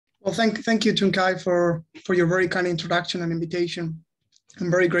Well, thank you, Tunkai, for your very kind introduction and invitation. I'm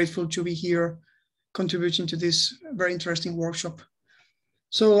very grateful to be here contributing to this very interesting workshop.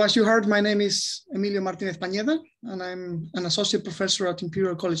 So as you heard, my name is Emilio Martínez-Pañeda, and I'm an associate professor at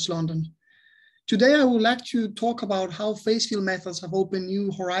Imperial College London. Today, I would like to talk about how phase field methods have opened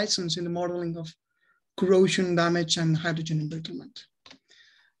new horizons in the modeling of corrosion, damage, and hydrogen embrittlement.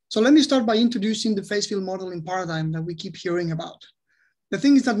 So let me start by introducing the phase field modeling paradigm that we keep hearing about. The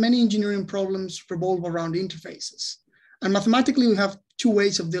thing is that many engineering problems revolve around interfaces. And mathematically, we have two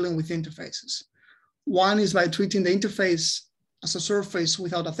ways of dealing with interfaces. One is by treating the interface as a surface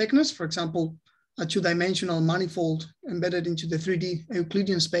without a thickness, for example, a two-dimensional manifold embedded into the 3D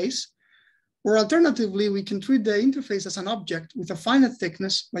Euclidean space. Or alternatively, we can treat the interface as an object with a finite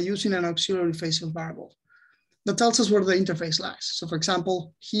thickness by using an auxiliary phase field variable that tells us where the interface lies. So for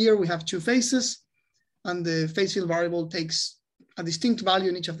example, here we have two faces, and the phase field variable takes a distinct value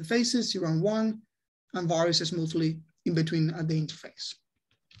in each of the faces, 0 and 1, and varies smoothly in between at the interface.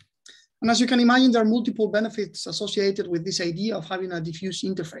 And as you can imagine, there are multiple benefits associated with this idea of having a diffuse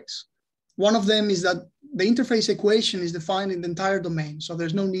interface. One of them is that the interface equation is defined in the entire domain, so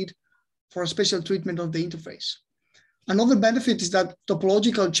there's no need for a special treatment of the interface. Another benefit is that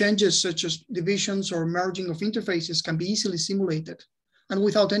topological changes such as divisions or merging of interfaces can be easily simulated and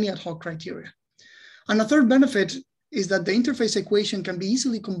without any ad hoc criteria. And a third benefit is that the interface equation can be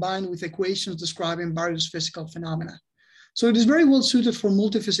easily combined with equations describing various physical phenomena. So it is very well suited for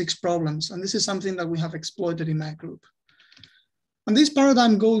multi-physics problems, and this is something that we have exploited in my group. And this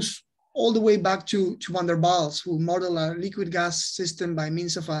paradigm goes all the way back to van der Waals, who modeled a liquid gas system by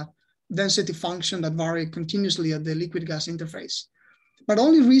means of a density function that varied continuously at the liquid gas interface. But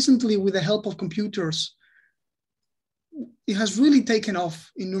only recently, with the help of computers, it has really taken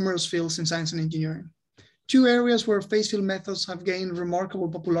off in numerous fields in science and engineering. Two areas where phase field methods have gained remarkable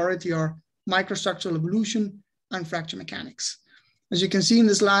popularity are microstructural evolution and fracture mechanics. As you can see in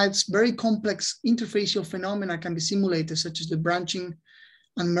the slides, very complex interfacial phenomena can be simulated, such as the branching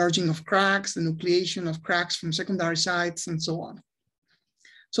and merging of cracks, the nucleation of cracks from secondary sites, and so on.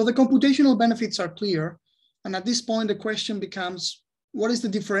 So the computational benefits are clear. And at this point, the question becomes, what is the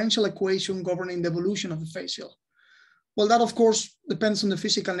differential equation governing the evolution of the phase field? Well, that of course depends on the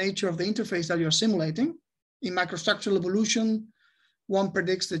physical nature of the interface that you're simulating. In microstructural evolution, one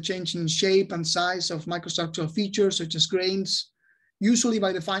predicts the change in shape and size of microstructural features such as grains, usually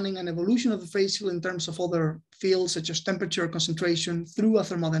by defining an evolution of the phase field in terms of other fields such as temperature, concentration, through a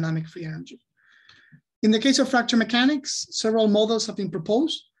thermodynamic free energy. In the case of fracture mechanics, several models have been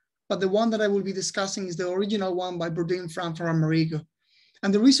proposed, but the one that I will be discussing is the original one by Bourdin, Frankfurt, and Marigo.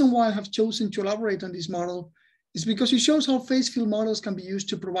 And the reason why I have chosen to elaborate on this model is because it shows how phase field models can be used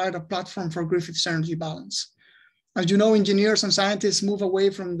to provide a platform for Griffith's energy balance. As you know, engineers and scientists move away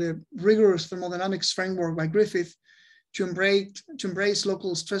from the rigorous thermodynamics framework by Griffith to embrace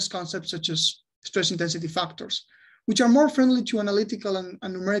local stress concepts such as stress intensity factors, which are more friendly to analytical and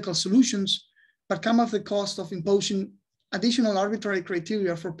numerical solutions, but come at the cost of imposing additional arbitrary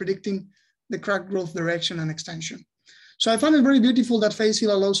criteria for predicting the crack growth direction and extension. So I find it very beautiful that phase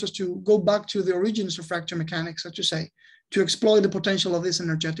field allows us to go back to the origins of fracture mechanics, so to say, to exploit the potential of these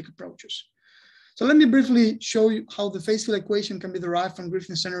energetic approaches. So let me briefly show you how the phase field equation can be derived from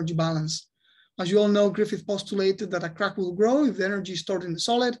Griffith's energy balance. As you all know, Griffith postulated that a crack will grow if the energy stored in the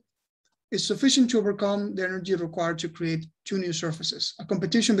solid is sufficient to overcome the energy required to create two new surfaces, a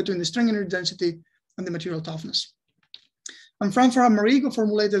competition between the strain energy density and the material toughness. And Frankfurt and Marigo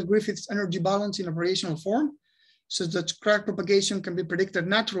formulated Griffith's energy balance in a variational form, so that crack propagation can be predicted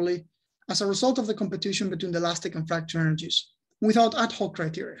naturally as a result of the competition between the elastic and fracture energies without ad hoc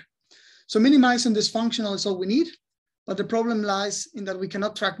criteria. So minimizing this functional is all we need, but the problem lies in that we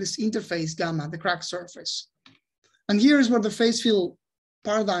cannot track this interface gamma, the crack surface. And here is where the phase field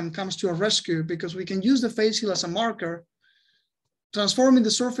paradigm comes to a rescue, because we can use the phase field as a marker, transforming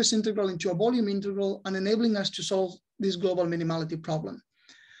the surface integral into a volume integral and enabling us to solve this global minimality problem.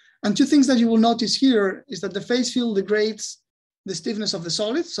 And two things that you will notice here is that the phase field degrades the stiffness of the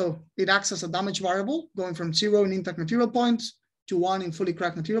solid, so it acts as a damage variable, going from 0 in intact material points to 1 in fully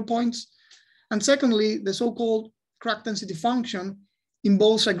cracked material points. And secondly, the so-called crack density function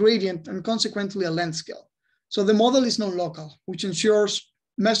involves a gradient and consequently a length scale. So the model is non-local, which ensures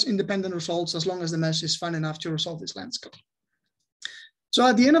mesh-independent results as long as the mesh is fine enough to resolve this length scale. So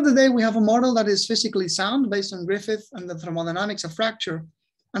at the end of the day, we have a model that is physically sound based on Griffith and the thermodynamics of fracture,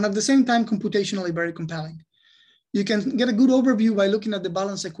 and at the same time computationally very compelling. You can get a good overview by looking at the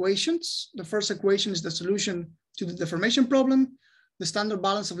balance equations. The first equation is the solution to the deformation problem, the standard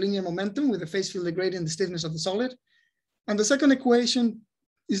balance of linear momentum with the phase field degrading the stiffness of the solid. And the second equation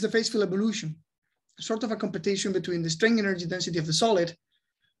is the phase field evolution, sort of a competition between the strain energy density of the solid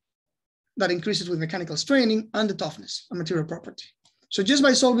that increases with mechanical straining and the toughness, a material property. So just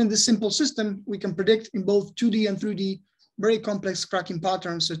by solving this simple system, we can predict in both 2D and 3D very complex cracking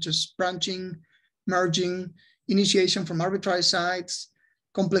patterns such as branching, merging, initiation from arbitrary sites,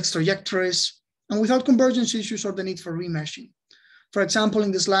 complex trajectories, and without convergence issues or the need for remeshing. For example,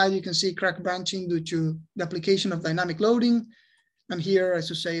 in the slide, you can see crack branching due to the application of dynamic loading. And here, as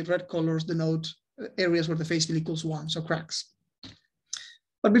you say, red colors denote areas where the phase field equals 1, so cracks.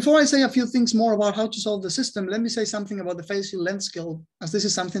 But before I say a few things more about how to solve the system, let me say something about the phase field length scale, as this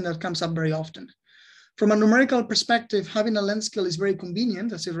is something that comes up very often. From a numerical perspective, having a length scale is very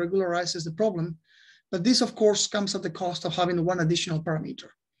convenient as it regularizes the problem, but this of course comes at the cost of having one additional parameter.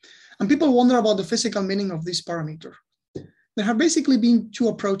 And people wonder about the physical meaning of this parameter. There have basically been two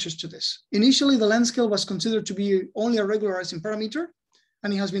approaches to this. Initially, the length scale was considered to be only a regularizing parameter,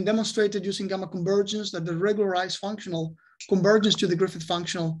 and it has been demonstrated using gamma convergence that the regularized functional converges to the Griffith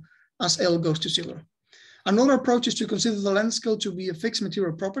functional as L goes to 0. Another approach is to consider the length scale to be a fixed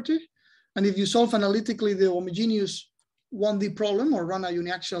material property. And if you solve analytically the homogeneous 1D problem or run a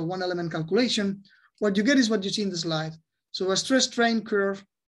uniaxial one-element calculation, what you get is what you see in the slide. So a stress-strain curve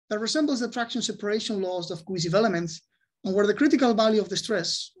that resembles the traction separation laws of cohesive elements, and where the critical value of the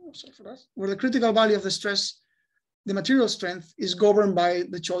stress, the material strength, is governed by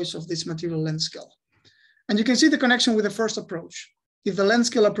the choice of this material length scale. And you can see the connection with the first approach. If the length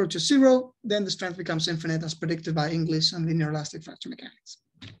scale approaches 0, then the strength becomes infinite as predicted by Inglis and linear elastic fracture mechanics.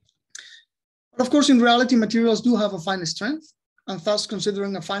 But of course, in reality, materials do have a finite strength, and thus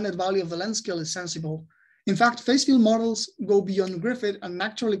considering a finite value of the length scale is sensible. In fact, phase field models go beyond Griffith and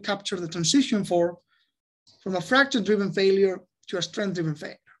actually capture the transition from a fracture-driven failure to a strength-driven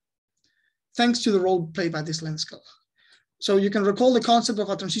failure, thanks to the role played by this length scale. So you can recall the concept of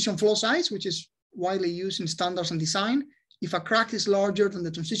a transition flow size, which is widely used in standards and design. If a crack is larger than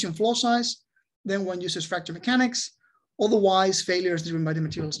the transition flow size, then one uses fracture mechanics. Otherwise, failure is driven by the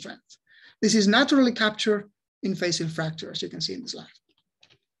material strength. This is naturally captured in phase field fracture, as you can see in the slide.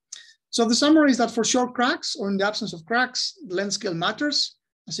 So the summary is that for short cracks, or in the absence of cracks, the length scale matters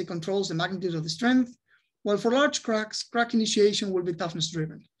as it controls the magnitude of the strength, while for large cracks, crack initiation will be toughness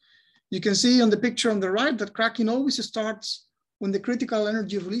driven. You can see on the picture on the right that cracking always starts when the critical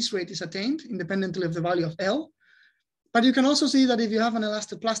energy release rate is attained, independently of the value of L. But you can also see that if you have an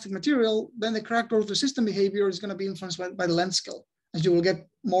elastic plastic material, then the crack growth resistant behavior is going to be influenced by the length scale, as you will get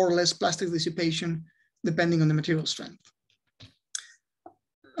more or less plastic dissipation depending on the material strength.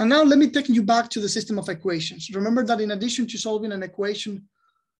 And now let me take you back to the system of equations. Remember that in addition to solving an equation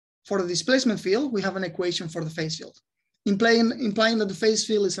for the displacement field, we have an equation for the phase field, implying that the phase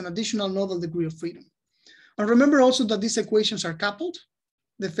field is an additional nodal degree of freedom. And remember also that these equations are coupled.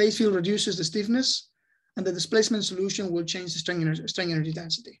 The phase field reduces the stiffness, and the displacement solution will change the strain energy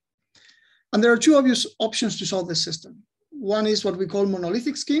density. And there are two obvious options to solve this system. One is what we call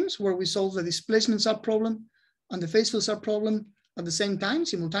monolithic schemes, where we solve the displacement subproblem and the phase field subproblem at the same time,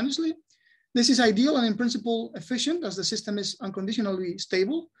 simultaneously. This is ideal and in principle efficient, as the system is unconditionally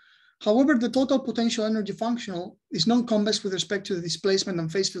stable. However, the total potential energy functional is non-convex with respect to the displacement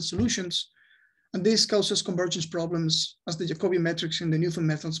and phase field solutions, and this causes convergence problems as the Jacobian matrix in the Newton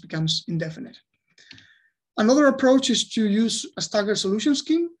methods becomes indefinite. Another approach is to use a staggered solution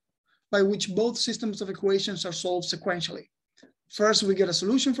scheme by which both systems of equations are solved sequentially. First, we get a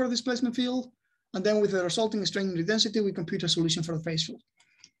solution for the displacement field, and then with the resulting strain energy density, we compute a solution for the phase field.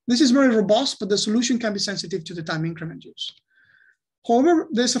 This is very robust, but the solution can be sensitive to the time increment use. However,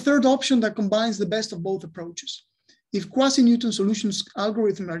 there's a third option that combines the best of both approaches. If quasi-Newton solutions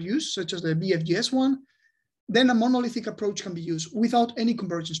algorithms are used, such as the BFGS one, then a monolithic approach can be used without any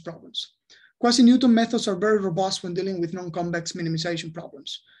convergence problems. Quasi-Newton methods are very robust when dealing with non-convex minimization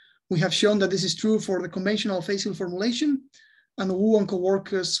problems. We have shown that this is true for the conventional phase field formulation, and Wu and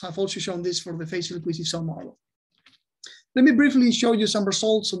co-workers have also shown this for the phase field cohesive cell model. Let me briefly show you some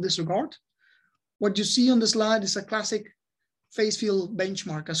results in this regard. What you see on the slide is a classic phase field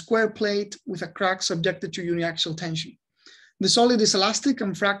benchmark, a square plate with a crack subjected to uniaxial tension. The solid is elastic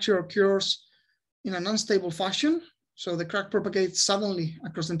and fracture occurs in an unstable fashion, so the crack propagates suddenly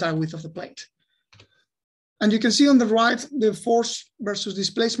across the entire width of the plate. And you can see on the right the force versus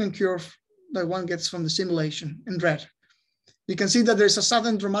displacement curve that one gets from the simulation in red. You can see that there's a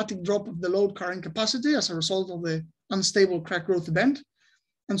sudden dramatic drop of the load carrying capacity as a result of the unstable crack growth event.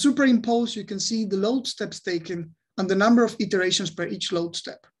 And superimposed, you can see the load steps taken and the number of iterations per each load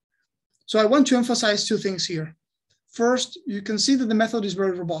step. So I want to emphasize two things here. First, you can see that the method is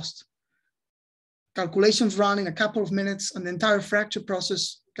very robust. Calculations run in a couple of minutes and the entire fracture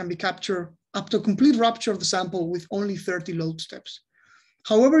process can be captured up to complete rupture of the sample with only 30 load steps.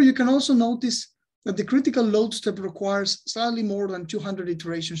 However, you can also notice that the critical load step requires slightly more than 200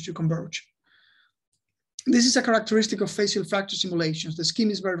 iterations to converge. This is a characteristic of facial fracture simulations. The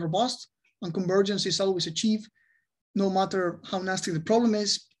scheme is very robust and convergence is always achieved, no matter how nasty the problem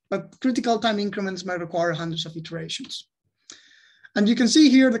is, but critical time increments may require hundreds of iterations. And you can see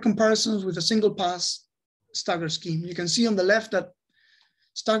here the comparisons with a single pass stagger scheme. You can see on the left that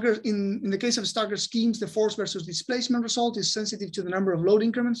in the case of stagger schemes, the force versus displacement result is sensitive to the number of load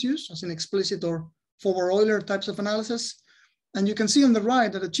increments used, as in explicit or Fowler-Euler types of analysis. And you can see on the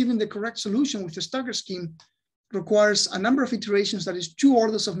right that achieving the correct solution with the stagger scheme requires a number of iterations that is 2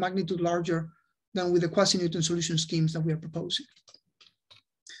 orders of magnitude larger than with the quasi-Newton solution schemes that we are proposing.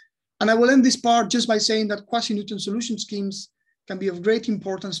 And I will end this part just by saying that quasi-Newton solution schemes can be of great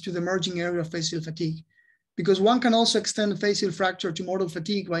importance to the emerging area of facial fatigue, because one can also extend facial fracture to modal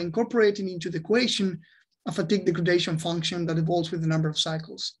fatigue by incorporating into the equation a fatigue degradation function that evolves with the number of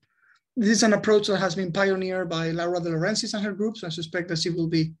cycles. This is an approach that has been pioneered by Laura De Laurentiis and her group, so I suspect that she will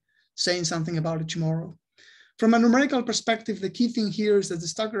be saying something about it tomorrow. From a numerical perspective, the key thing here is that the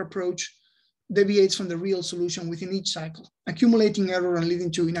stagger approach deviates from the real solution within each cycle, accumulating error and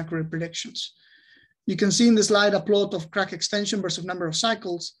leading to inaccurate predictions. You can see in the slide a plot of crack extension versus number of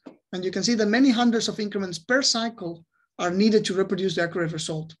cycles, and you can see that many hundreds of increments per cycle are needed to reproduce the accurate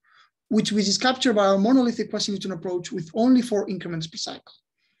result, which is captured by our monolithic quasi-Newton approach with only 4 increments per cycle.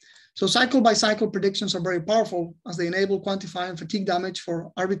 So cycle by cycle predictions are very powerful as they enable quantifying fatigue damage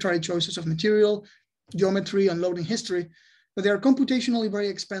for arbitrary choices of material, geometry, and loading history, but they are computationally very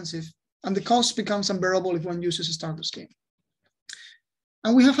expensive, and the cost becomes unbearable if one uses a stagger scheme.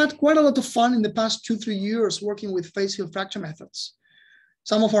 And we have had quite a lot of fun in the past 2-3 years working with facial fracture methods.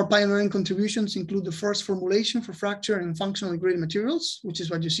 Some of our pioneering contributions include the first formulation for fracture in functional graded materials, which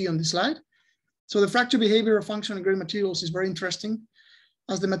is what you see on this slide. So the fracture behavior of functional graded materials is very interesting,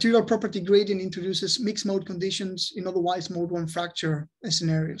 as the material property gradient introduces mixed mode conditions in otherwise mode 1 fracture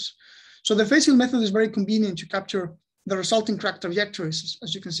scenarios. So the facial method is very convenient to capture the resulting crack trajectories,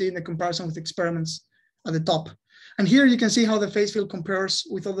 as you can see in the comparison with experiments at the top. And here you can see how the phase field compares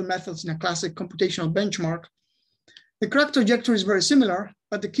with other methods in a classic computational benchmark. The crack trajectory is very similar,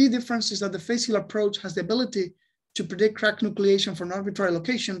 but the key difference is that the phase field approach has the ability to predict crack nucleation from arbitrary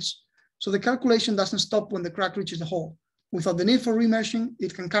locations, so the calculation doesn't stop when the crack reaches the hole. Without the need for remeshing,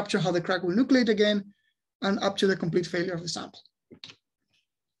 it can capture how the crack will nucleate again and up to the complete failure of the sample.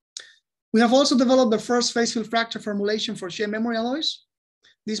 We have also developed the first phase field fracture formulation for shea memory alloys.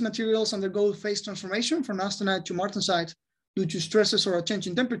 These materials undergo phase transformation from austenite to martensite due to stresses or a change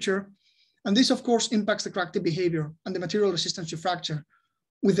in temperature. And this, of course, impacts the crack tip behavior and the material resistance to fracture,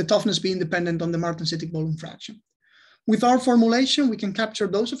 with the toughness being dependent on the martensitic volume fraction. With our formulation, we can capture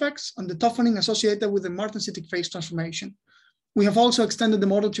those effects and the toughening associated with the martensitic phase transformation. We have also extended the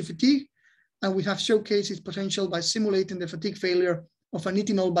model to fatigue, and we have showcased its potential by simulating the fatigue failure of an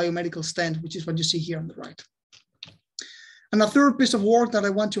ethanol biomedical stent, which is what you see here on the right. And a third piece of work that I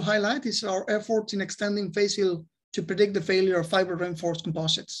want to highlight is our efforts in extending phase field to predict the failure of fiber reinforced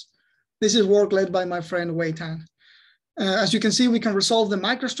composites. This is work led by my friend Wei Tan. As you can see, we can resolve the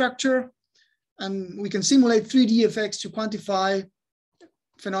microstructure, and we can simulate 3D effects to quantify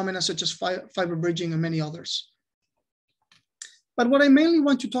phenomena such as fiber bridging and many others. But what I mainly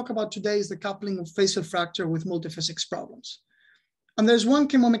want to talk about today is the coupling of facial fracture with multiphysics problems. And there's one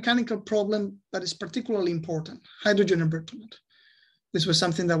chemomechanical problem that is particularly important: hydrogen embrittlement. This was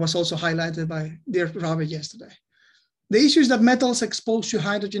something that was also highlighted by Dirk Rabe yesterday. The issue is that metals exposed to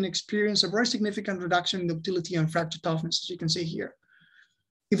hydrogen experience a very significant reduction in ductility and fracture toughness, as you can see here.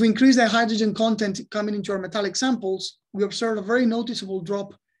 If we increase the hydrogen content coming into our metallic samples, we observe a very noticeable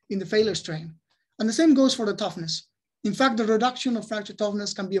drop in the failure strain. And the same goes for the toughness. In fact, the reduction of fracture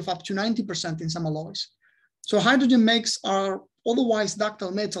toughness can be of up to 90% in some alloys. So hydrogen makes our otherwise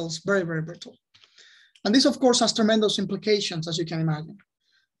ductile metals very, very brittle. And this, of course, has tremendous implications, as you can imagine,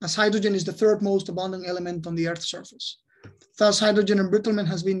 as hydrogen is the third most abundant element on the Earth's surface. Thus, hydrogen embrittlement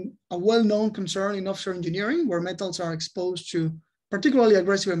has been a well-known concern in offshore engineering, where metals are exposed to particularly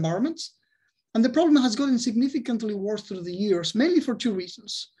aggressive environments. And the problem has gotten significantly worse through the years, mainly for 2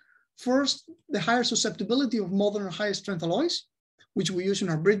 reasons. First, the higher susceptibility of modern high-strength alloys, which we use in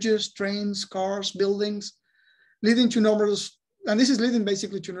our bridges, trains, cars, buildings, leading to numerous, and this is leading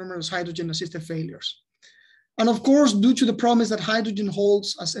basically to numerous hydrogen-assisted failures. And of course, due to the promise that hydrogen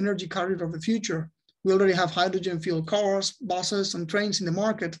holds as energy carrier of the future, we already have hydrogen-fueled cars, buses, and trains in the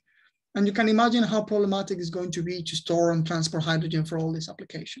market. And you can imagine how problematic it's going to be to store and transport hydrogen for all these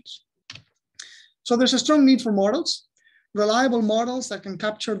applications. So there's a strong need for models. reliable models that can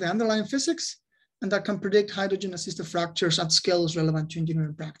capture the underlying physics and that can predict hydrogen-assisted fractures at scales relevant to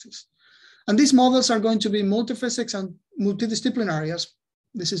engineering practice. And these models are going to be multiphysics and multidisciplinary, as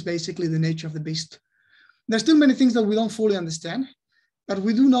this is basically the nature of the beast. There's still many things that we don't fully understand, but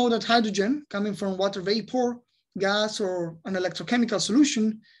we do know that hydrogen coming from water vapor, gas, or an electrochemical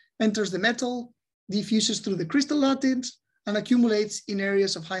solution enters the metal, diffuses through the crystal lattice, and accumulates in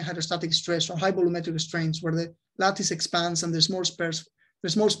areas of high hydrostatic stress or high volumetric strains where the lattice expands and there's more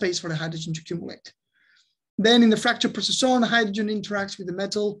space for the hydrogen to accumulate. Then in the fracture process on, hydrogen interacts with the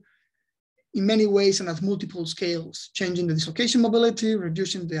metal in many ways and at multiple scales, changing the dislocation mobility,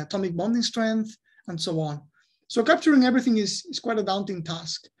 reducing the atomic bonding strength, and so on. So capturing everything is quite a daunting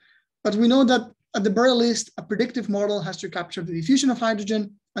task. But we know that at the very least, a predictive model has to capture the diffusion of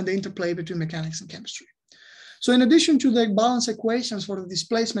hydrogen and the interplay between mechanics and chemistry. So in addition to the balance equations for the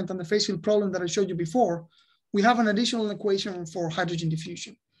displacement and the phase field problem that I showed you before, we have an additional equation for hydrogen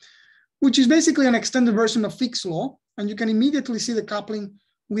diffusion, which is basically an extended version of Fick's law. And you can immediately see the coupling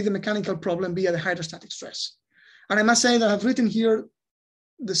with the mechanical problem via the hydrostatic stress. And I must say that I've written here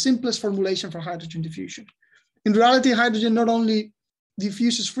the simplest formulation for hydrogen diffusion. In reality, hydrogen not only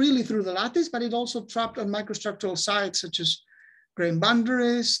diffuses freely through the lattice, but it also trapped at microstructural sites such as grain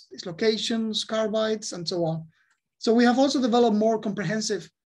boundaries, dislocations, carbides, and so on. So we have also developed more comprehensive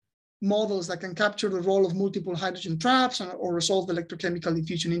models that can capture the role of multiple hydrogen traps or resolve the electrochemical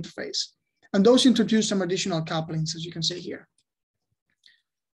diffusion interface. And those introduce some additional couplings, as you can see here.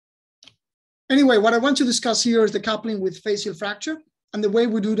 Anyway, what I want to discuss here is the coupling with phase field fracture. And the way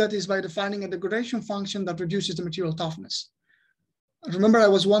we do that is by defining a degradation function that reduces the material toughness. Remember, I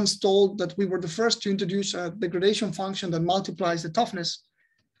was once told that we were the first to introduce a degradation function that multiplies the toughness,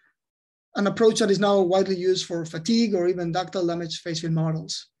 an approach that is now widely used for fatigue or even ductile damage phase field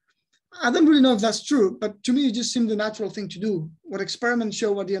models. I don't really know if that's true, but to me, it just seemed the natural thing to do. What experiments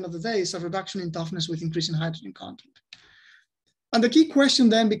show at the end of the day is a reduction in toughness with increasing hydrogen content. And the key question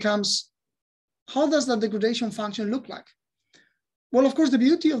then becomes, how does that degradation function look like? Well, of course, the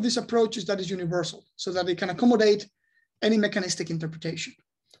beauty of this approach is that it's universal, so that it can accommodate any mechanistic interpretation.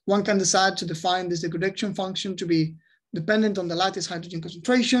 One can decide to define this degradation function to be dependent on the lattice hydrogen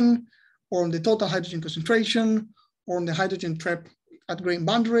concentration, or on the total hydrogen concentration, or on the hydrogen trap at grain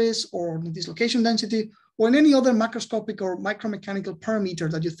boundaries, or on the dislocation density, or in any other macroscopic or micromechanical parameter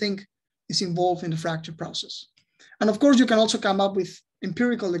that you think is involved in the fracture process. And of course, you can also come up with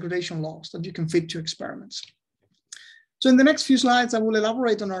empirical degradation laws that you can fit to experiments. So in the next few slides, I will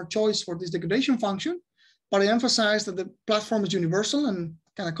elaborate on our choice for this degradation function, but I emphasize that the platform is universal and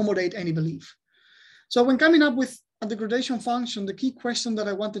can accommodate any belief. So when coming up with a degradation function, the key question that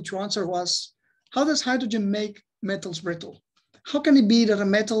I wanted to answer was, how does hydrogen make metals brittle? How can it be that a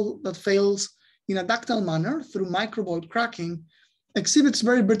metal that fails in a ductile manner through microvoid cracking exhibits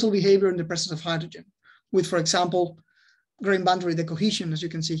very brittle behavior in the presence of hydrogen, with, for example, grain boundary decohesion, as you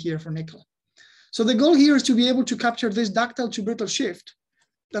can see here for nickel? So the goal here is to be able to capture this ductile to brittle shift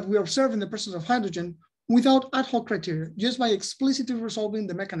that we observe in the presence of hydrogen without ad hoc criteria, just by explicitly resolving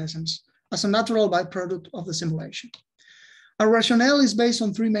the mechanisms as a natural byproduct of the simulation. Our rationale is based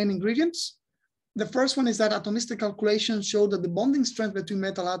on three main ingredients. The first one is that atomistic calculations show that the bonding strength between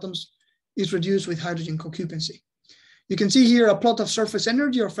metal atoms is reduced with hydrogen co-occupancy. You can see here a plot of surface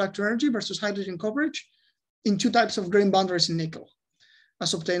energy or fracture energy versus hydrogen coverage in two types of grain boundaries in nickel,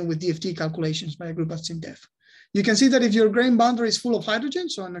 as obtained with DFT calculations by a group at SIMDEF. You can see that if your grain boundary is full of hydrogen,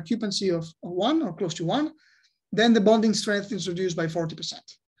 so an occupancy of 1 or close to 1, then the bonding strength is reduced by 40%.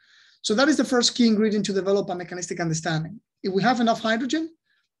 So that is the first key ingredient to develop a mechanistic understanding. If we have enough hydrogen,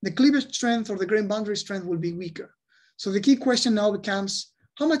 the cleavage strength or the grain boundary strength will be weaker. So the key question now becomes,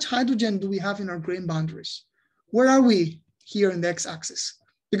 how much hydrogen do we have in our grain boundaries? Where are we here in the x-axis?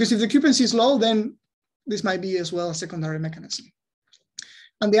 Because if the occupancy is low, then this might be as well a secondary mechanism.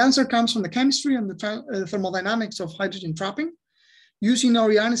 And the answer comes from the chemistry and the thermodynamics of hydrogen trapping. Using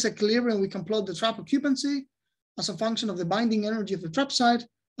our ionized equilibrium, we can plot the trap occupancy as a function of the binding energy of the trap site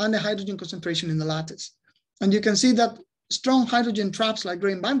and the hydrogen concentration in the lattice. And you can see that strong hydrogen traps like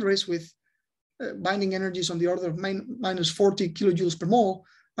grain boundaries with binding energies on the order of minus 40 kilojoules per mole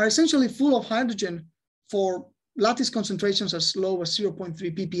are essentially full of hydrogen for lattice concentrations as low as 0.3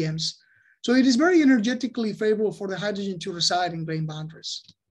 ppms. So it is very energetically favorable for the hydrogen to reside in grain boundaries.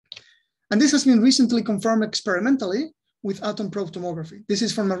 And this has been recently confirmed experimentally with atom probe tomography. This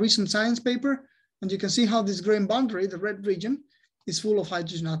is from a recent science paper, and you can see how this grain boundary, the red region, is full of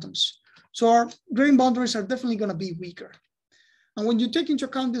hydrogen atoms. So our grain boundaries are definitely going to be weaker. And when you take into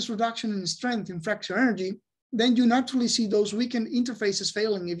account this reduction in strength in fracture energy, then you naturally see those weakened interfaces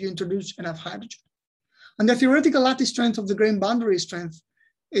failing if you introduce enough hydrogen. And the theoretical lattice strength of the grain boundary strength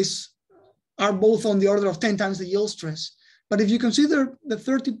are both on the order of 10 times the yield stress. But if you consider the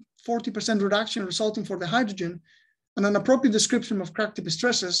 30–40% reduction resulting for the hydrogen and an appropriate description of crack tip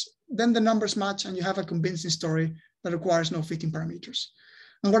stresses, then the numbers match and you have a convincing story that requires no fitting parameters.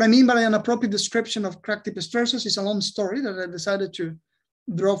 And what I mean by an appropriate description of crack tip stresses is a long story that I decided to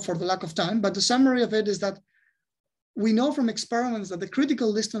drop for the lack of time. But the summary of it is that we know from experiments that the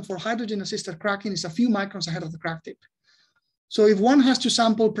critical distance for hydrogen-assisted cracking is a few microns ahead of the crack tip. So if one has to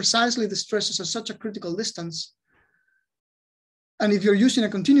sample precisely the stresses at such a critical distance, and if you're using a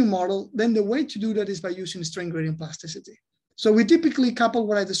continuum model, then the way to do that is by using strain gradient plasticity. So we typically couple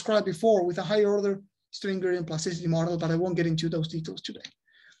what I described before with a higher order strain gradient plasticity model, but I won't get into those details today.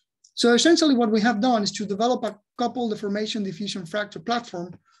 So essentially what we have done is to develop a coupled deformation diffusion fracture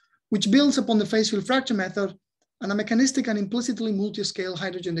platform, which builds upon the phase field fracture method and a mechanistic and implicitly multi-scale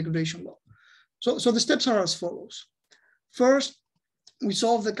hydrogen degradation law. So the steps are as follows. First, we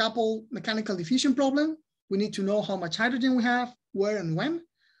solve the coupled mechanical diffusion problem. We need to know how much hydrogen we have, where and when.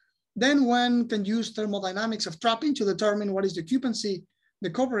 Then one can use thermodynamics of trapping to determine what is the occupancy,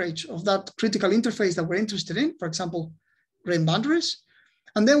 the coverage of that critical interface that we're interested in, for example, grain boundaries.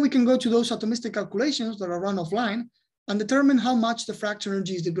 And then we can go to those atomistic calculations that are run offline and determine how much the fracture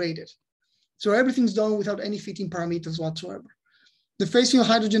energy is degraded. So everything's done without any fitting parameters whatsoever. The phase field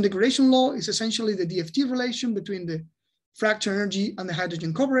hydrogen degradation law is essentially the DFT relation between the fracture energy and the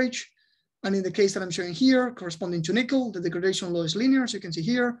hydrogen coverage. And in the case that I'm showing here, corresponding to nickel, the degradation law is linear, as you can see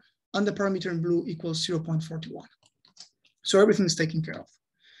here, and the parameter in blue equals 0.41. So everything is taken care of.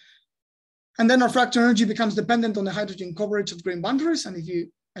 And then our fracture energy becomes dependent on the hydrogen coverage of grain boundaries. And if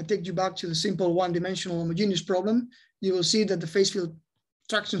I take you back to the simple one-dimensional homogeneous problem, you will see that the phase field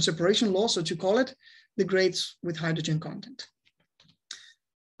traction separation law, so to call it, degrades with hydrogen content.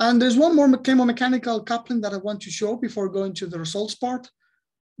 And there's one more chemomechanical coupling that I want to show before going to the results part.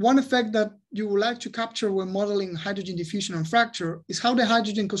 One effect that you would like to capture when modeling hydrogen diffusion and fracture is how the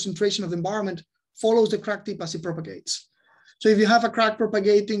hydrogen concentration of the environment follows the crack tip as it propagates. So if you have a crack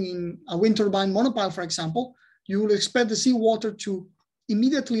propagating in a wind turbine monopile, for example, you will expect the seawater to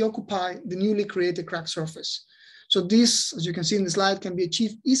immediately occupy the newly created crack surface. So this, as you can see in the slide, can be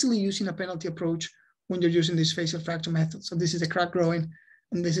achieved easily using a penalty approach when you're using this phase field fracture method. So this is the crack growing,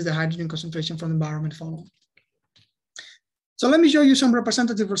 and this is the hydrogen concentration from the environment following. So let me show you some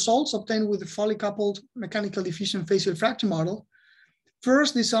representative results obtained with the fully coupled mechanical diffusion phase field fracture model.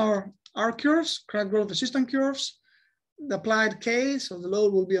 First, these are R curves, crack growth resistant curves. The applied K, so the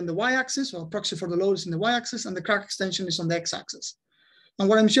load will be on the y-axis, or proxy for the load is in the y-axis, and the crack extension is on the x-axis. And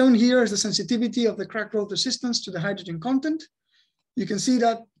what I'm showing here is the sensitivity of the crack growth resistance to the hydrogen content. You can see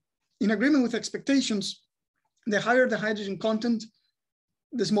that in agreement with expectations, the higher the hydrogen content,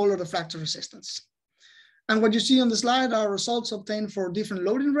 the smaller the fracture resistance. And what you see on the slide are results obtained for different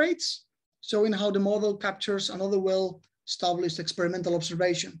loading rates, showing how the model captures another well-established experimental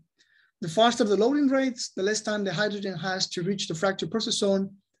observation. The faster the loading rates, the less time the hydrogen has to reach the fracture process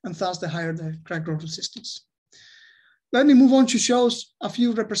zone, and thus the higher the crack growth resistance. Let me move on to show a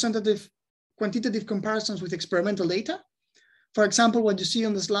few representative quantitative comparisons with experimental data. For example, what you see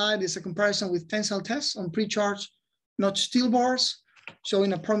on the slide is a comparison with tensile tests on pre-charged notch steel bars,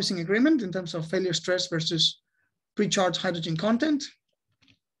 showing a promising agreement in terms of failure stress versus pre-charged hydrogen content.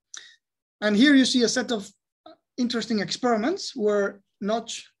 And here you see a set of interesting experiments where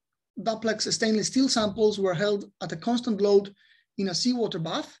notch duplex stainless steel samples were held at a constant load in a seawater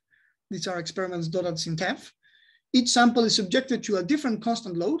bath. These are experiments dotted in TEF. Each sample is subjected to a different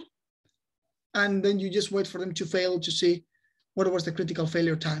constant load, and then you just wait for them to fail to see what was the critical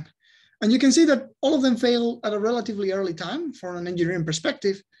failure time. And you can see that all of them fail at a relatively early time from an engineering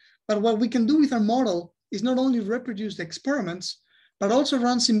perspective, but what we can do with our model is not only reproduce the experiments, but also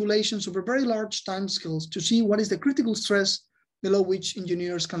run simulations over very large timescales to see what is the critical stress below which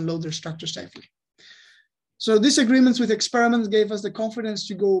engineers can load their structure safely. So these agreements with experiments gave us the confidence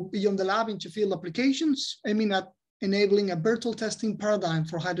to go beyond the lab into field applications, aiming at enabling a virtual testing paradigm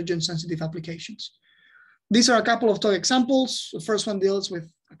for hydrogen-sensitive applications. These are a couple of toy examples. The first one deals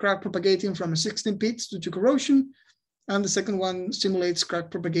with a crack propagating from a 16 pits due to corrosion, and the second one simulates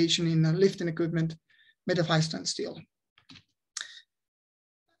crack propagation in a lifting equipment made of high-strength steel.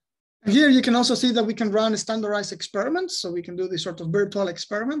 And here you can also see that we can run standardized experiments, so we can do these sort of virtual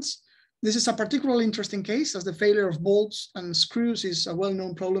experiments. This is a particularly interesting case, as the failure of bolts and screws is a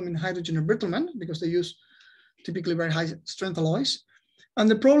well-known problem in hydrogen embrittlement because they use typically very high strength alloys. And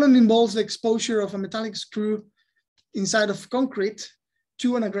the problem involves the exposure of a metallic screw inside of concrete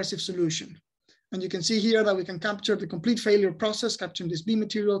to an aggressive solution. And you can see here that we can capture the complete failure process, capturing this B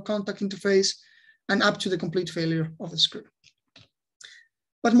material contact interface, and up to the complete failure of the screw.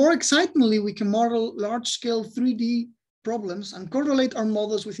 But more excitingly, we can model large-scale 3D problems and correlate our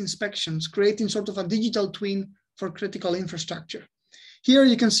models with inspections, creating sort of a digital twin for critical infrastructure. Here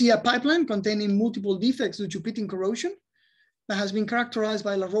you can see a pipeline containing multiple defects due to pitting corrosion that has been characterized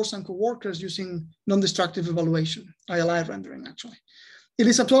by La Rosa and co-workers using non-destructive evaluation, ILI rendering actually. It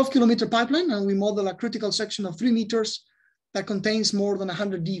is a 12-kilometer pipeline, and we model a critical section of 3 meters that contains more than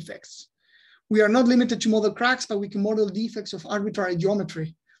 100 defects. We are not limited to model cracks, but we can model defects of arbitrary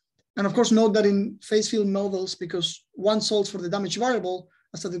geometry. And of course, note that in phase field models, because one solves for the damage variable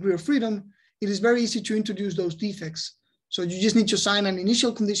as a degree of freedom, it is very easy to introduce those defects. So you just need to assign an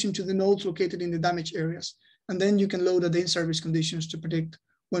initial condition to the nodes located in the damage areas, and then you can load the in-service conditions to predict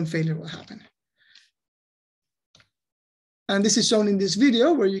when failure will happen. And this is shown in this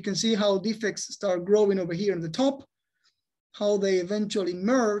video, where you can see how defects start growing over here in the top, how they eventually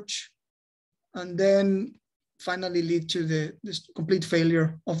merge, and then finally lead to this complete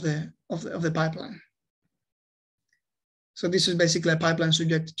failure of the pipeline. So this is basically a pipeline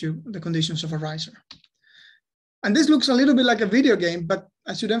subjected to the conditions of a riser. And this looks a little bit like a video game, but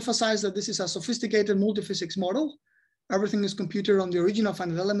I should emphasize that this is a sophisticated multiphysics model. Everything is computed on the original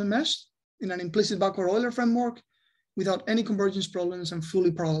finite element mesh in an implicit backward Euler framework without any convergence problems and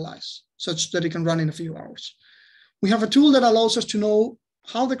fully parallelized, such that it can run in a few hours. We have a tool that allows us to know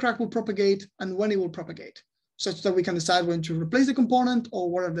how the crack will propagate and when it will propagate, such that we can decide when to replace the component or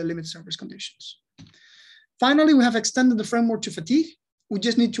what are the limit service conditions. Finally, we have extended the framework to fatigue. We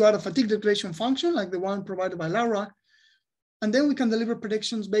just need to add a fatigue degradation function like the one provided by Laura, and then we can deliver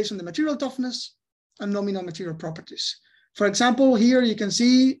predictions based on the material toughness and nominal material properties. For example, here you can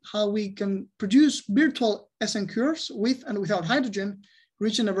see how we can produce virtual SN curves with and without hydrogen,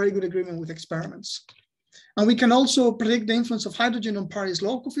 reaching a very good agreement with experiments. And we can also predict the influence of hydrogen on Paris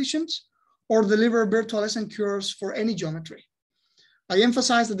law coefficients or deliver virtual SN curves for any geometry. I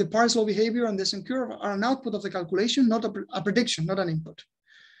emphasize that the Paris law behavior and the SN curve are an output of the calculation, not a prediction, not an input.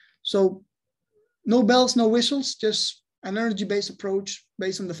 So no bells, no whistles, just an energy-based approach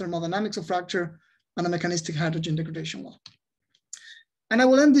based on the thermodynamics of fracture and a mechanistic hydrogen degradation law. And I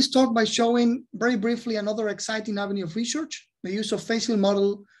will end this talk by showing very briefly another exciting avenue of research, the use of phase field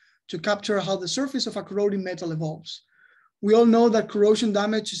model to capture how the surface of a corroding metal evolves. We all know that corrosion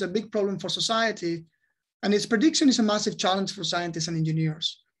damage is a big problem for society, and its prediction is a massive challenge for scientists and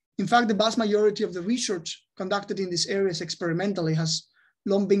engineers. In fact, the vast majority of the research conducted in these areas experimentally has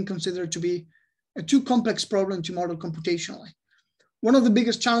long been considered to be a too complex problem to model computationally. One of the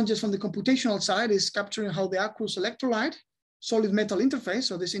biggest challenges from the computational side is capturing how the aqueous electrolyte solid metal interface,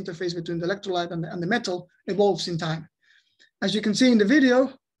 so this interface between the electrolyte and the metal, evolves in time. As you can see in the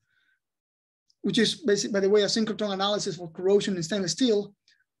video, which is basically, by the way, a synchrotron analysis for corrosion in stainless steel,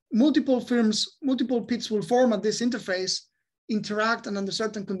 multiple pits will form at this interface, interact, and under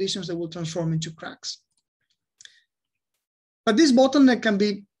certain conditions, they will transform into cracks. But this bottleneck can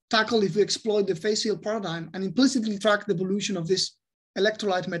be tackled if we exploit the phase field paradigm and implicitly track the evolution of this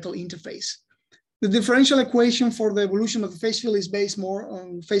electrolyte metal interface. The differential equation for the evolution of the phase field is based more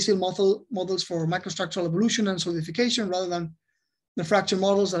on phase field models for microstructural evolution and solidification rather than the fracture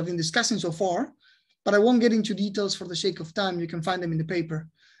models that I've been discussing so far, but I won't get into details for the sake of time. You can find them in the paper.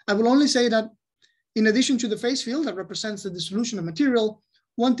 I will only say that in addition to the phase field that represents the dissolution of material,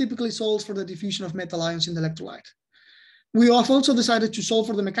 one typically solves for the diffusion of metal ions in the electrolyte. We have also decided to solve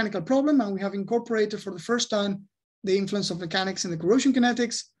for the mechanical problem, and we have incorporated for the first time the influence of mechanics in the corrosion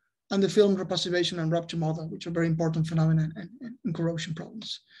kinetics and the film repassivation and rupture model, which are very important phenomena in corrosion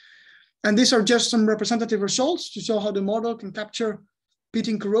problems. And these are just some representative results to show how the model can capture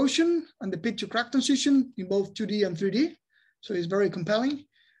pitting corrosion and the pit to crack transition in both 2D and 3D. So it's very compelling.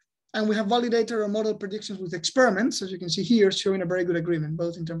 And we have validated our model predictions with experiments, as you can see here, showing a very good agreement,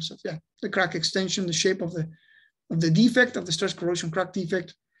 both in terms of the crack extension, the shape of the defect, of the stress corrosion crack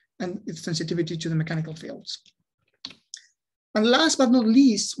defect, and its sensitivity to the mechanical fields. And last but not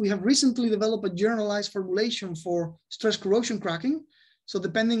least, we have recently developed a generalized formulation for stress corrosion cracking. So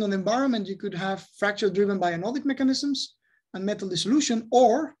depending on the environment, you could have fracture driven by anodic mechanisms and metal dissolution,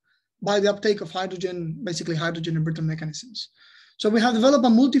 or by the uptake of hydrogen, basically hydrogen embrittlement mechanisms. So we have developed a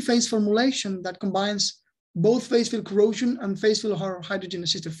multi-phase formulation that combines both phase field corrosion and phase field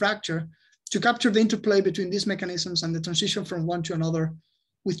hydrogen-assisted fracture to capture the interplay between these mechanisms and the transition from one to another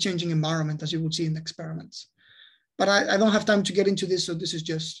with changing environment, as you would see in the experiments. But I don't have time to get into this, so this is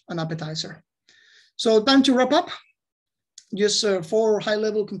just an appetizer. So time to wrap up. Just 4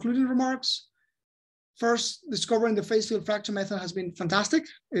 high-level concluding remarks. First, discovering the phase field fracture method has been fantastic.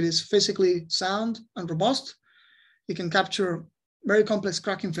 It is physically sound and robust. It can capture very complex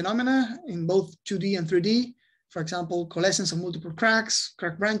cracking phenomena in both 2D and 3D. For example, coalescence of multiple cracks,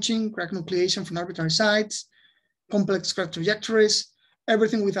 crack branching, crack nucleation from arbitrary sites, complex crack trajectories,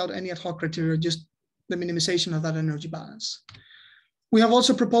 everything without any ad hoc criteria, just the minimization of that energy balance. We have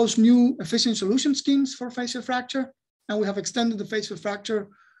also proposed new efficient solution schemes for phase field fracture, and we have extended the phase field fracture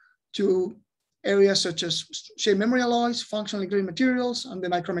to areas such as shape memory alloys, functionally green materials, and the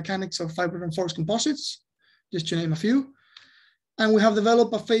micromechanics of fiber-reinforced composites, just to name a few. And we have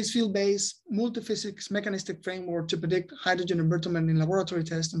developed a phase field-based multi-physics mechanistic framework to predict hydrogen embrittlement in laboratory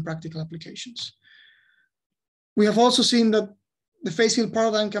tests and practical applications. We have also seen that the phase field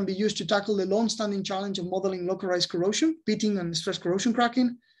paradigm can be used to tackle the long-standing challenge of modeling localized corrosion, pitting, and stress corrosion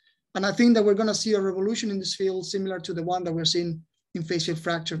cracking. And I think that we're going to see a revolution in this field similar to the one that we're seeing in phase field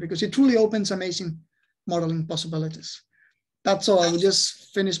fracture, because it truly opens amazing modeling possibilities. That's all. I will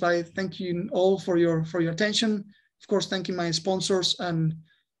just finish by thanking you all for your attention. Of course, thanking my sponsors and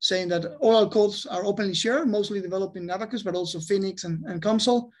saying that all our codes are openly shared, mostly developed in Abacus, but also Phoenix and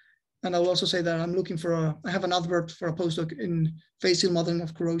COMSOL. And I will also say that I'm looking for I have an advert for a postdoc in phase field modeling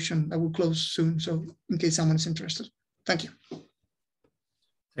of corrosion that will close soon. So in case someone is interested. Thank you.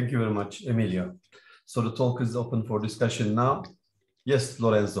 Thank you very much, Emilio. So the talk is open for discussion now. Yes,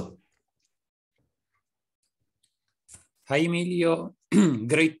 Lorenzo. Hi, Emilio.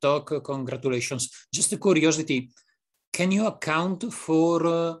 Great talk. Congratulations. Just a curiosity. Can you account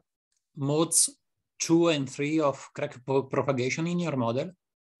for modes 2 and 3 of crack propagation in your model?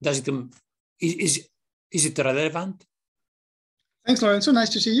 Does it is it relevant? Thanks, Lorenzo. Nice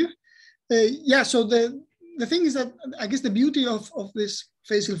to see you. Yeah. So the thing is that I guess the beauty of this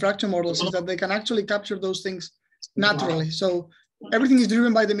phase field fracture models is that they can actually capture those things naturally. So everything is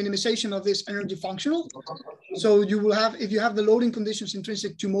driven by the minimization of this energy functional. So you will have, if you have the loading conditions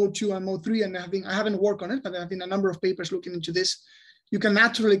intrinsic to mode 2 and mode 3, and I haven't worked on it, but there have been a number of papers looking into this, you can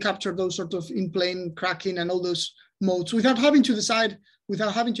naturally capture those sort of in-plane cracking and all those modes without having to decide,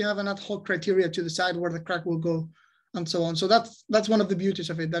 without having to have an ad hoc criteria to decide where the crack will go and so on. So that's one of the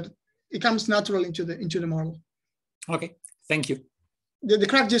beauties of it, that it comes naturally into the model. Okay, thank you. The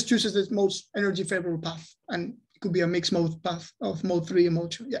crack just chooses the most energy favorable path, and it could be a mixed mode path of mode 3 and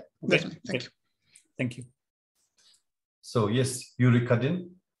mode 2. Yeah, okay. Definitely. Thank you. Thank you. So yes, Yuri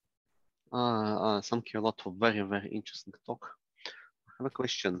Kadin. Thank you a lot for very, very interesting talk. I have a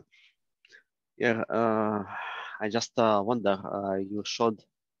question. Yeah, I just wonder, you showed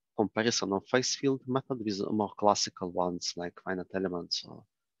comparison of phase field method with more classical ones like finite elements or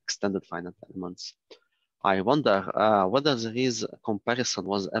extended finite elements. I wonder whether there is a comparison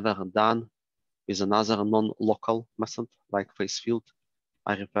was ever done with another non-local method like phase field.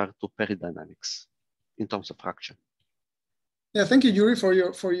 I refer to peridynamics in terms of fracture. Yeah, thank you, Yuri, for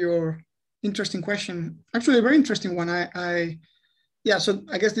your interesting question. Actually, a very interesting one. Yeah, so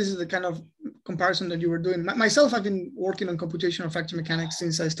I guess this is the kind of comparison that you were doing. Myself, I've been working on computational fracture mechanics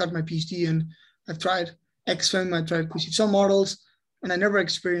since I started my PhD, and I've tried XFEM, I tried Kuznetsov models, and I never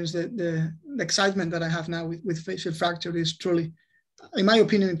experienced the excitement that I have now with phase field fracture. Is truly, in my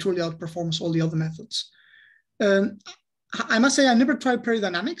opinion, it truly outperforms all the other methods. I must say I never tried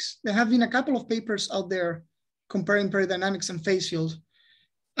peridynamics. There have been a couple of papers out there comparing peridynamics and phase field.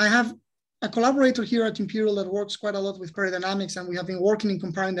 I have a collaborator here at Imperial that works quite a lot with peridynamics, and we have been working in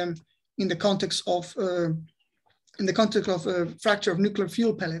comparing them in the context of fracture of nuclear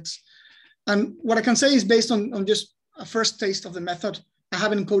fuel pellets. And what I can say is based on just a first taste of the method. I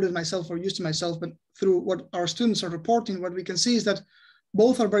haven't encoded myself or used it myself, but through what our students are reporting, what we can see is that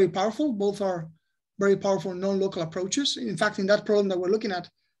both are very powerful. Both are very powerful non-local approaches. In fact, in that problem that we're looking at,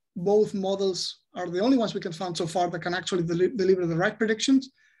 both models are the only ones we can find so far that can actually deliver the right predictions.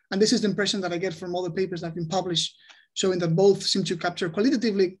 And this is the impression that I get from other papers that have been published, showing that both seem to capture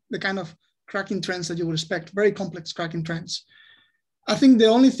qualitatively the kind of cracking trends that you would expect, very complex cracking trends. I think the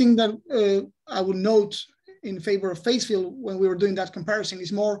only thing that I would note in favor of phase field when we were doing that comparison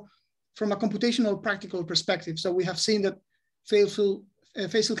is more from a computational practical perspective. So we have seen that phase field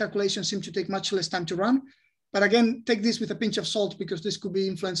calculations seem to take much less time to run. But again, take this with a pinch of salt, because this could be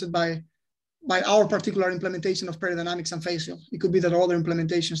influenced by our particular implementation of peridynamics and phase field. It could be that other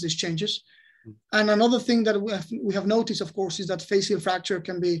implementations, this changes. And another thing that we have noticed, of course, is that phase field fracture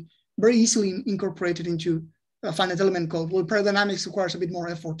can be very easily incorporated into a finite element code, while peridynamics requires a bit more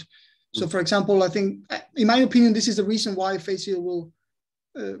effort. So for example, I think, in my opinion, this is the reason why phase field will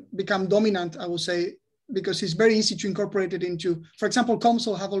become dominant, I would say, because it's very easy to incorporate it into, for example,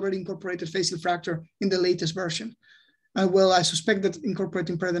 COMSOL have already incorporated phase field fracture in the latest version. Well, I suspect that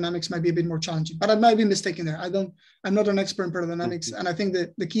incorporating peridynamics might be a bit more challenging, but I might be mistaken there. I'm not an expert in peridynamics, and I think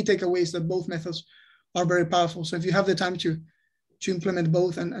that the key takeaway is that both methods are very powerful. So if you have the time to implement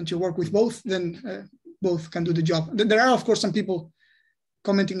both and to work with both, then both can do the job. There are, of course, some people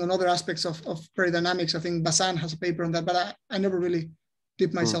commenting on other aspects of peridynamics. I think Basan has a paper on that, but I never really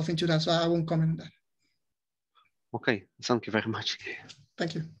dipped myself into that, so I won't comment on that. Okay, thank you very much.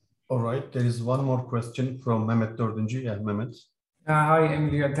 Thank you. All right, there is one more question from Mehmet Dördüncü. Yeah, Mehmet. Hi,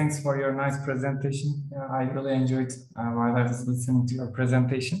 Emilio. Thanks for your nice presentation. I really enjoyed while I was listening to your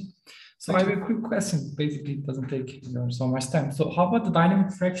presentation. So I have a quick question. Basically, it doesn't take so much time. So how about the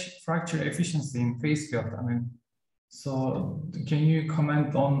dynamic fracture efficiency in phase field? I mean, so can you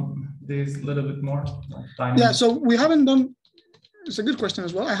comment on this a little bit more? Yeah, so we haven't done, it's a good question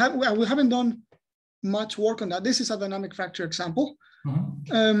as well. We haven't done much work on that. This is a dynamic fracture example.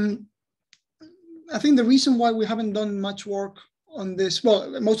 I think the reason why we haven't done much work on this,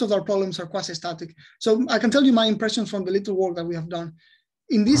 well, most of our problems are quasi-static. So I can tell you my impressions from the little work that we have done.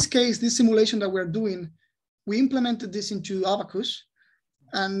 In this case, this simulation that we're doing, we implemented this into Abacus.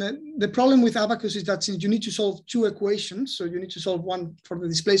 And the problem with Abacus is that since you need to solve two equations, so you need to solve one for the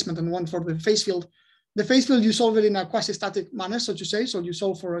displacement and one for the phase field. The phase field, you solve it in a quasi-static manner, so to say. So you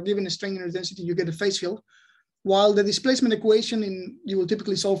solve for a given strain energy density, you get a phase field. While the displacement equation, you will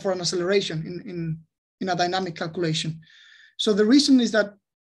typically solve for an acceleration in a dynamic calculation. So the reason is that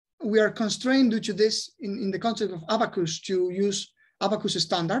we are constrained due to this in the concept of Abacus to use Abacus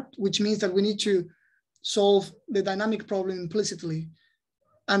standard, which means that we need to solve the dynamic problem implicitly.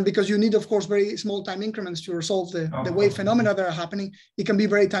 And because you need, of course, very small time increments to resolve the wave phenomena that are happening, it can be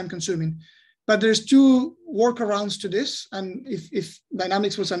very time consuming. But there's two workarounds to this. And if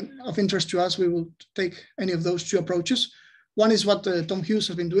dynamics was of interest to us, we will take any of those two approaches. One is what Tom Hughes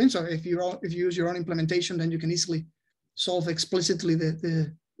has been doing. So if you use your own implementation, then you can easily solve explicitly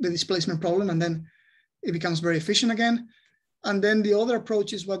the displacement problem, and then it becomes very efficient again. And then the other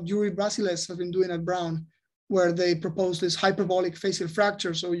approach is what Yuri Brasiles has been doing at Brown, where they propose this hyperbolic phase field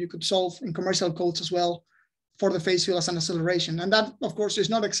fracture. So you could solve in commercial codes as well for the phase field as an acceleration. And that, of course, is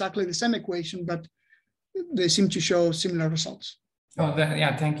not exactly the same equation, but they seem to show similar results. Oh,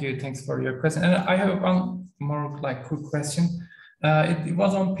 yeah, thank you. Thanks for your question. And I have one more quick question. It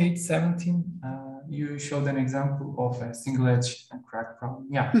was on page 17. You showed an example of a single edge crack problem.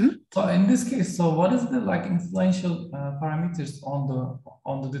 Yeah. So in this case, so what is the influential parameters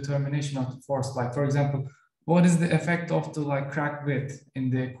on the determination of the force? Like, for example, what is the effect of the crack width in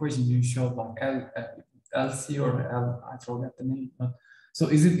the equation you showed, LC or L? I forgot the name. But so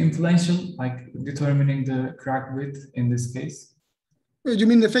is it influential, determining the crack width in this case? You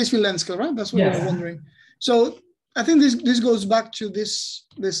mean the phase field length scale, right? That's what you're wondering. So I think this goes back to this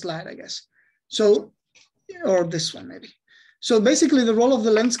slide, I guess. So, or this one maybe. So basically the role of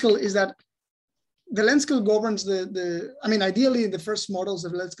the length scale is that the length scale governs ideally in the first models, the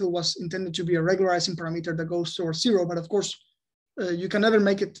length scale was intended to be a regularizing parameter that goes towards zero, but of course you can never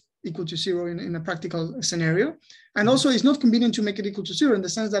make it equal to zero in a practical scenario. And also it's not convenient to make it equal to zero in the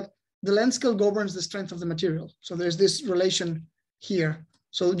sense that the length scale governs the strength of the material. So there's this relation here.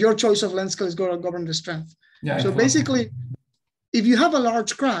 So your choice of length scale is going to govern the strength. Yeah, so basically, if you have a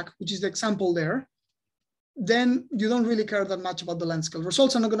large crack, which is the example there, then you don't really care that much about the length scale.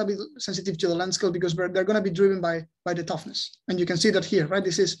 Results are not going to be sensitive to the length scale because they're going to be driven by the toughness. And you can see that here, right?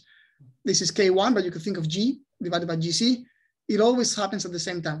 This is K1, but you could think of G divided by GC. It always happens at the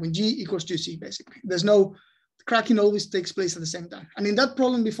same time when G equals GC, basically. There's no, cracking always takes place at the same time. And in that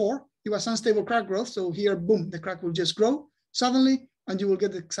problem before, it was unstable crack growth. So here, boom, the crack will just grow suddenly, and you will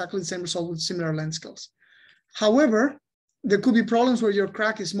get exactly the same result with similar length scales. However, there could be problems where your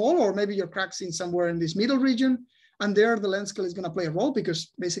crack is small, or maybe your crack's in somewhere in this middle region, and there the length scale is going to play a role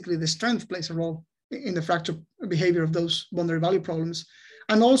because basically the strength plays a role in the fracture behavior of those boundary value problems.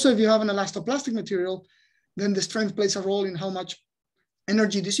 And also if you have an elastoplastic material, then the strength plays a role in how much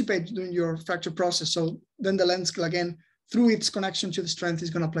energy dissipates during your fracture process. So then the length scale, again, through its connection to the strength, is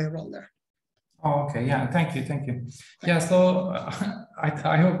going to play a role there. Oh, okay. Yeah. Thank you. Thank you. Yeah. So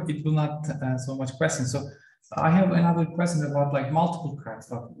I hope it will not so much questions. So I have another question about multiple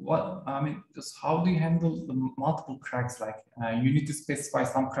cracks. Just how do you handle the multiple cracks? You need to specify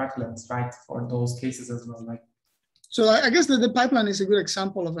some crack lengths, right, for those cases as well. So I guess that the pipeline is a good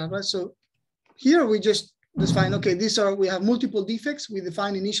example of that, right? So here we just define, okay, we have multiple defects. We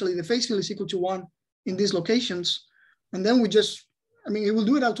define initially the phase field is equal to 1 in these locations. And then we just, it will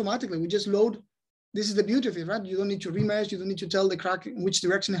do it automatically. We just load. This is the beauty of it, right? You don't need to remesh. You don't need to tell the crack in which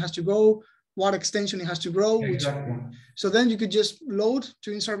direction it has to go, what extension it has to grow. Exactly. So then you could just load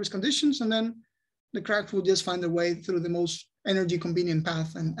to in-service conditions, and then the crack will just find their way through the most energy convenient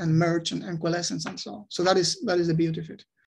path and merge and coalescence and so on. So that is the beauty of it.